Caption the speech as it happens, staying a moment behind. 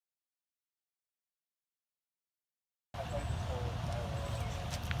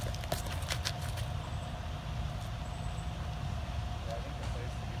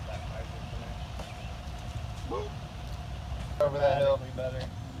Over that hill. Better.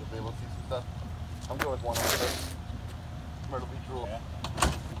 You'll be able to see some stuff. I'm going with one on this. Myrtle Beach rule. Yeah.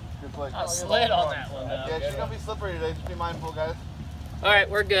 Good play. I slid on that one though. Yeah, she's gonna be slippery today. Just be mindful, guys. All right,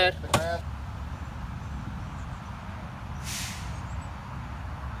 we're good. The grass.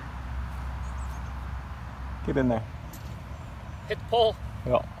 Get in there. Hit the pole.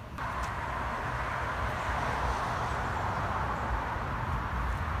 Yeah.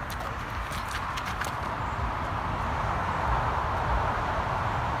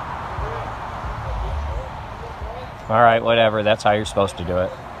 All right, whatever. That's how you're supposed to do it.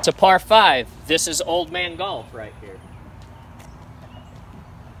 It's a par 5. This is old man golf right here.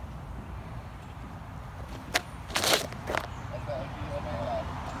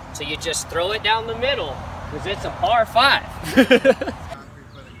 So you just throw it down the middle, because it's a par 5.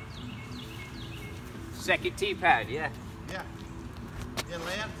 Second tee pad, yeah. Yeah. Yeah,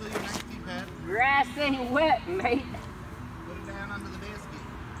 lay out till your next tee pad. Grass ain't wet, mate. Put it down under the basket.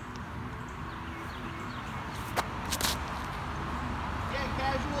 Yeah,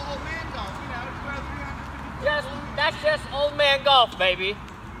 casual old man golf. You know, it's about 350. That's just old man golf, baby.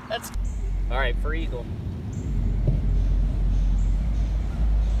 That's all right for eagle.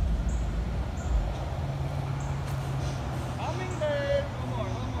 Hummingbird.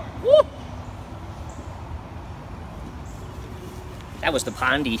 One more. Woo! That was the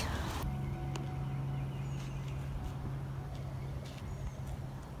pondy.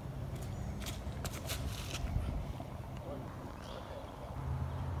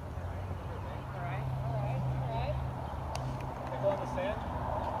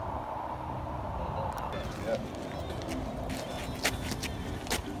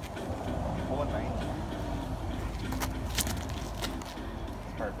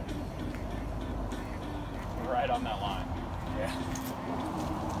 Perfect. We're right on that line. Yeah.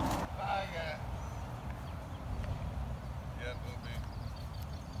 Yeah, will be.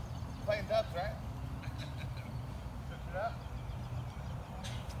 Playing dubs, right? Switch it up.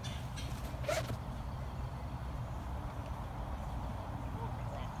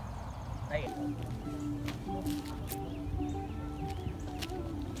 Hey.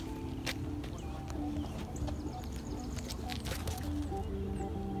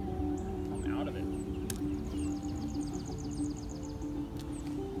 I'm out of it.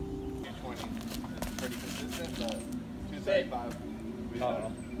 220. Pretty consistent, but 235.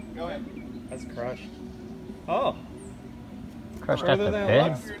 Uh-oh. Go ahead. That's crushed. Oh. Crushed at the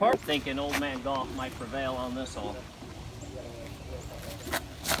pin. I'm thinking old man golf might prevail on this hole.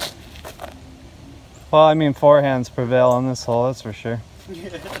 Well, I mean, forehands prevail on this hole, that's for sure.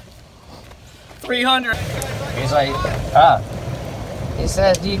 300. He's like, he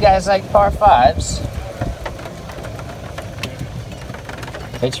says, do you guys like par 5s?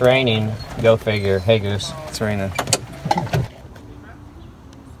 It's raining. Go figure. Hey, Goose. It's raining.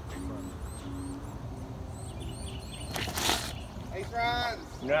 Ace runs.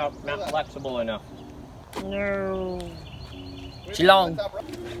 No, not flexible enough. No. Too long.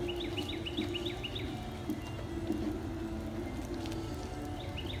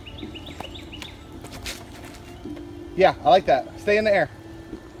 Yeah, I like that. Stay in the air.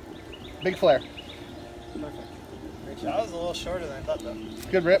 Big flare. That was a little shorter than I thought, though.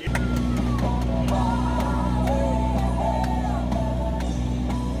 Good rip.